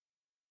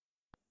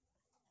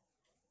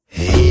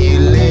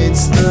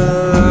It's the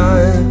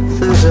life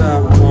that I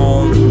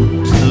want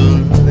to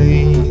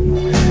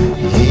lead.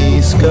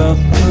 He's got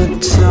the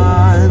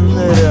time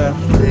that I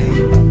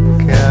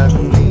think I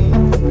need.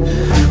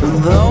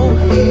 Though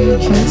he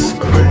gets